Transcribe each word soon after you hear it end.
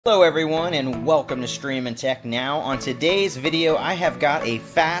Hello everyone and welcome to Stream and Tech Now. On today's video I have got a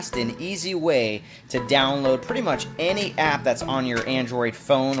fast and easy way to download pretty much any app that's on your Android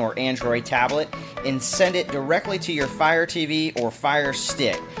phone or Android tablet and send it directly to your Fire TV or Fire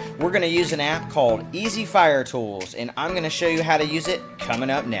Stick. We're going to use an app called Easy Fire Tools and I'm going to show you how to use it coming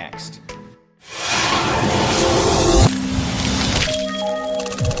up next.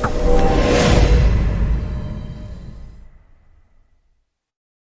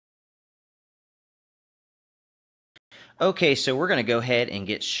 Okay, so we're going to go ahead and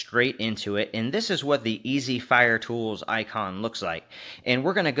get straight into it, and this is what the Easy Fire Tools icon looks like. And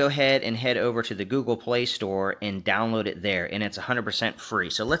we're going to go ahead and head over to the Google Play Store and download it there, and it's 100%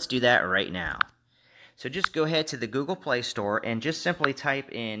 free. So let's do that right now. So just go ahead to the Google Play Store and just simply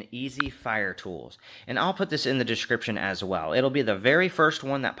type in Easy Fire Tools. And I'll put this in the description as well. It'll be the very first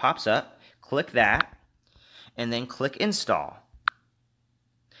one that pops up. Click that, and then click Install.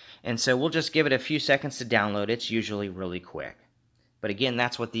 And so we'll just give it a few seconds to download. It's usually really quick. But again,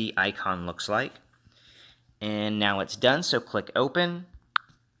 that's what the icon looks like. And now it's done, so click Open.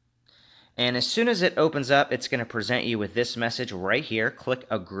 And as soon as it opens up, it's going to present you with this message right here. Click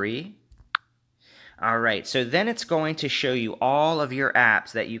Agree. Alright, so then it's going to show you all of your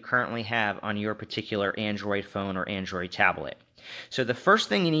apps that you currently have on your particular Android phone or Android tablet. So the first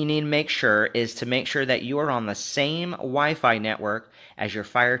thing you need to make sure is to make sure that you are on the same Wi-Fi network as your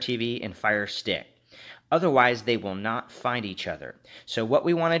Fire TV and Fire Stick. Otherwise, they will not find each other. So what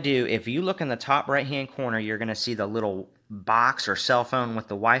we want to do, if you look in the top right-hand corner, you're going to see the little box or cell phone with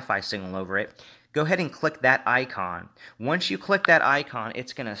the Wi-Fi signal over it. Go ahead and click that icon. Once you click that icon,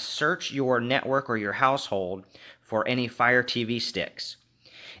 it's going to search your network or your household for any Fire TV sticks.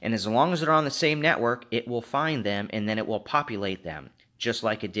 And as long as they're on the same network, it will find them and then it will populate them, just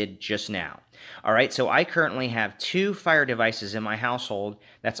like it did just now. Alright, so I currently have 2 Fire devices in my household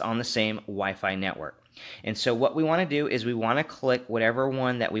that's on the same Wi-Fi network. And so what we want to do is we want to click whatever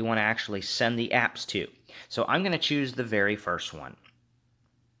one that we want to actually send the apps to. So I'm going to choose the very first one.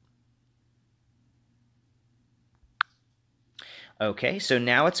 Okay, so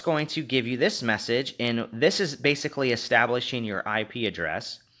now it's going to give you this message, and this is basically establishing your IP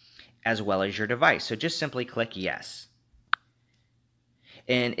address as well as your device. So just simply click Yes.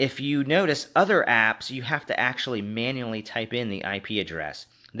 And if you notice other apps, you have to actually manually type in the IP address.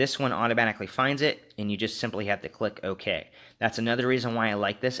 This one automatically finds it, and you just simply have to click OK. That's another reason why I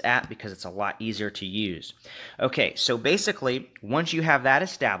like this app, because it's a lot easier to use. Okay, so basically, once you have that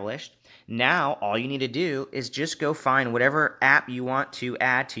established, now all you need to do is just go find whatever app you want to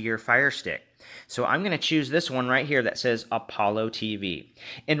add to your Fire Stick. So I'm going to choose this one right here that says Apollo TV.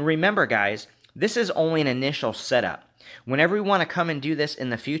 And remember guys, this is only an initial setup. Whenever we want to come and do this in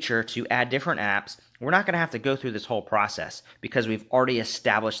the future to add different apps, we're not going to have to go through this whole process because we've already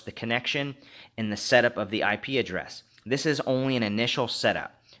established the connection and the setup of the IP address. This is only an initial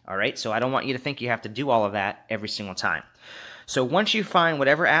setup. Alright, so I don't want you to think you have to do all of that every single time. So once you find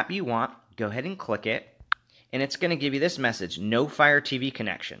whatever app you want, go ahead and click it, and it's going to give you this message, no Fire TV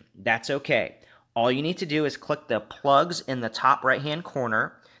connection. That's okay. All you need to do is click the plugs in the top right hand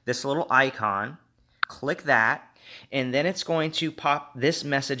corner, this little icon, click that, and then it's going to pop this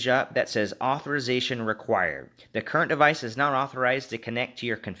message up that says authorization required. The current device is not authorized to connect to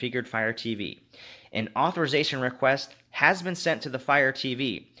your configured Fire TV. An authorization request has been sent to the Fire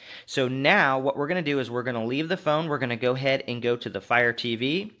TV. So now what we're going to do is we're going to leave the phone. We're going to go ahead and go to the Fire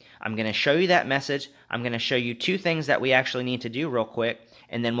TV. I'm going to show you that message. I'm going to show you 2 things that we actually need to do real quick,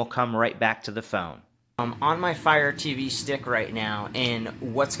 and then we'll come right back to the phone. I'm on my Fire TV stick right now, and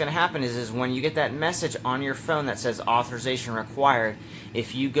what's going to happen is when you get that message on your phone that says authorization required,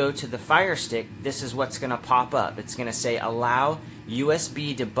 if you go to the Fire Stick, this is what's going to pop up. It's going to say allow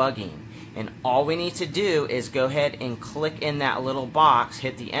USB debugging. And all we need to do is go ahead and click in that little box,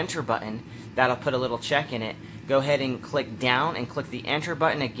 hit the enter button, that'll put a little check in it. Go ahead and click down and click the enter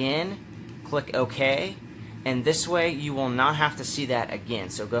button again, click OK, and this way you will not have to see that again.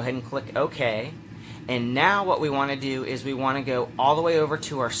 So go ahead and click OK. And now what we want to do is we want to go all the way over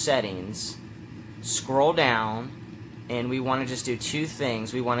to our settings, scroll down, and we want to just do 2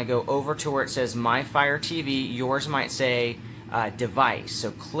 things. We want to go over to where it says My Fire TV. Yours might say device.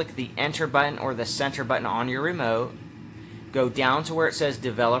 So click the enter button or the center button on your remote. Go down to where it says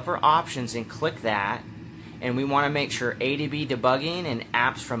developer options and click that. And we want to make sure A to B debugging and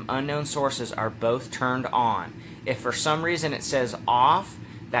apps from unknown sources are both turned on. If for some reason it says off,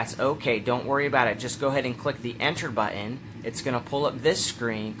 that's okay. Don't worry about it. Just go ahead and click the enter button. It's going to pull up this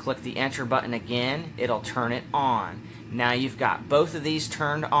screen. Click the enter button again. It'll turn it on. Now you've got both of these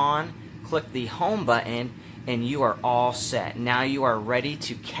turned on. Click the home button and you are all set. Now you are ready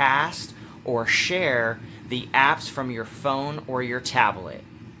to cast or share the apps from your phone or your tablet.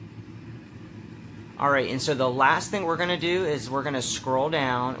 Alright, and so the last thing we're going to do is we're going to scroll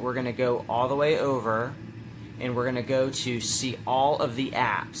down, we're going to go all the way over, and we're going to go to see all of the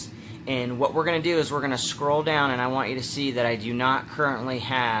apps. And what we're going to do is we're going to scroll down, and I want you to see that I do not currently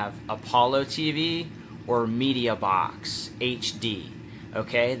have Apollo TV or MediaBox HD.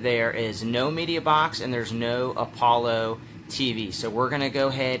 Okay, there is no MediaBox and there's no Apollo TV. So we're going to go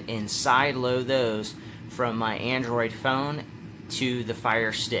ahead and sideload those from my Android phone to the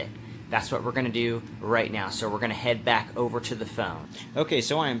Fire Stick. That's what we're going to do right now. So we're going to head back over to the phone. Okay,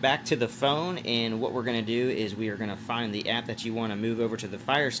 so I am back to the phone, and what we're going to do is we are going to find the app that you want to move over to the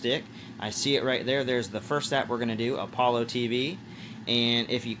Fire Stick. I see it right there. There's the first app we're going to do, Apollo TV. And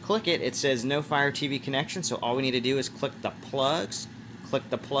if you click it, it says no Fire TV connection. So all we need to do is click the plugs. Click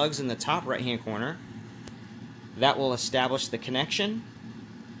the plugs in the top right-hand corner. That will establish the connection.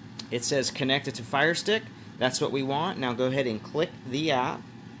 It says connected to Fire Stick. That's what we want. Now go ahead and click the app.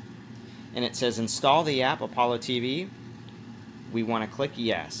 And it says install the app Apollo TV. We want to click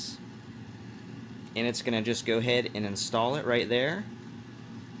yes. And it's going to just go ahead and install it right there.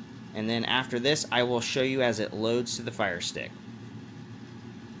 And then after this, I will show you as it loads to the Fire Stick.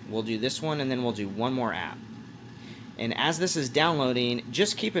 We'll do this one, and then we'll do one more app. And as this is downloading,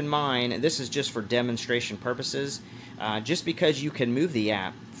 just keep in mind, this is just for demonstration purposes. Just because you can move the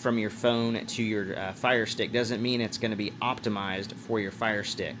app from your phone to your Fire Stick doesn't mean it's going to be optimized for your Fire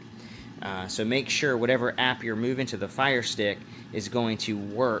Stick. So make sure whatever app you're moving to the Fire Stick is going to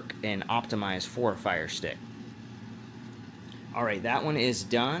work and optimize for a Fire Stick. Alright, that one is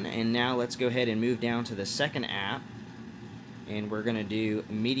done, and now let's go ahead and move down to the second app, and we're going to do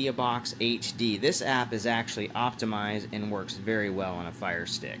MediaBox HD. This app is actually optimized and works very well on a Fire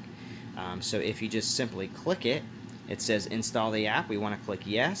Stick. So if you just simply click it, it says install the app. We want to click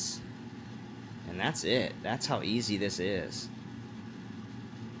yes, and that's it. That's how easy this is.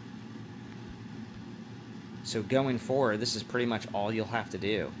 So going forward, this is pretty much all you'll have to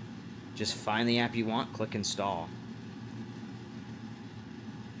do. Just find the app you want, click install.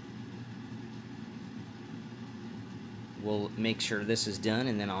 We'll make sure this is done,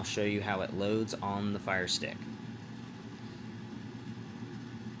 and then I'll show you how it loads on the Fire Stick.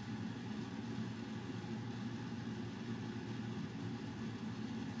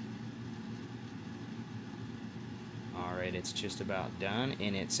 Alright, it's just about done,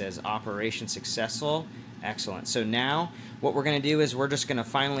 and it says operation successful. Excellent. So now what we're going to do is we're just going to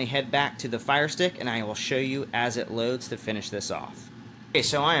finally head back to the Fire Stick, and I will show you as it loads to finish this off. Okay,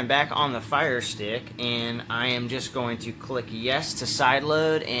 so I am back on the Fire Stick, and I am just going to click yes to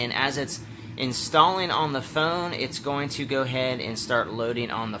sideload, and as it's installing on the phone, it's going to go ahead and start loading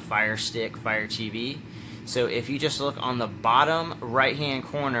on the Fire Stick, Fire TV. So if you just look on the bottom right-hand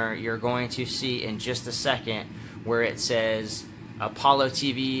corner, you're going to see in just a second where it says Apollo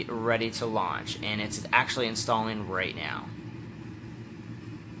TV ready to launch, and it's actually installing right now.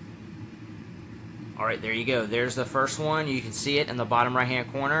 Alright, there you go. There's the first one. You can see it in the bottom right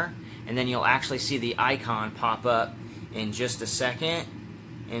hand corner, and then you'll actually see the icon pop up in just a second.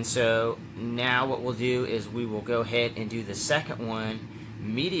 And so now what we'll do is we will go ahead and do the second one,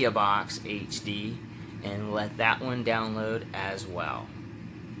 MediaBox HD, and let that one download as well.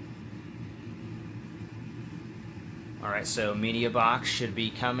 Alright, so MediaBox should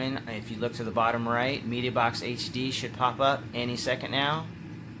be coming. If you look to the bottom right, MediaBox HD should pop up any second now.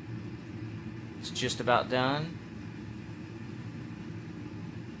 It's just about done.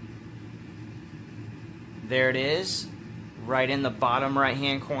 There it is, right in the bottom right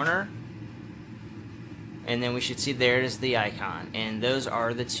hand corner. And then we should see there is the icon. And those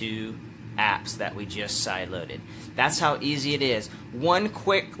are the two apps that we just sideloaded. That's how easy it is. One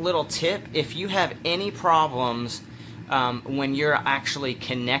quick little tip, if you have any problems when you're actually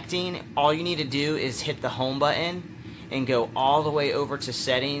connecting, all you need to do is hit the home button and go all the way over to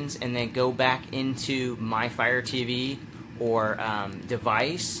settings, and then go back into My Fire TV or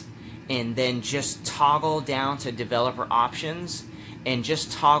device, and then just toggle down to developer options and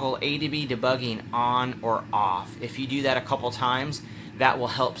just toggle A to B debugging on or off. If you do that a couple times, that will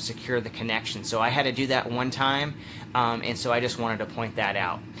help secure the connection. So I had to do that one time, and so I just wanted to point that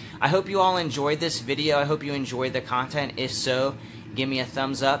out. I hope you all enjoyed this video. I hope you enjoyed the content. If so, give me a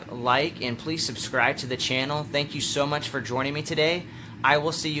thumbs up, like, and please subscribe to the channel. Thank you so much for joining me today. I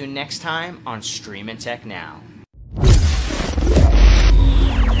will see you next time on Stream and Tech Now.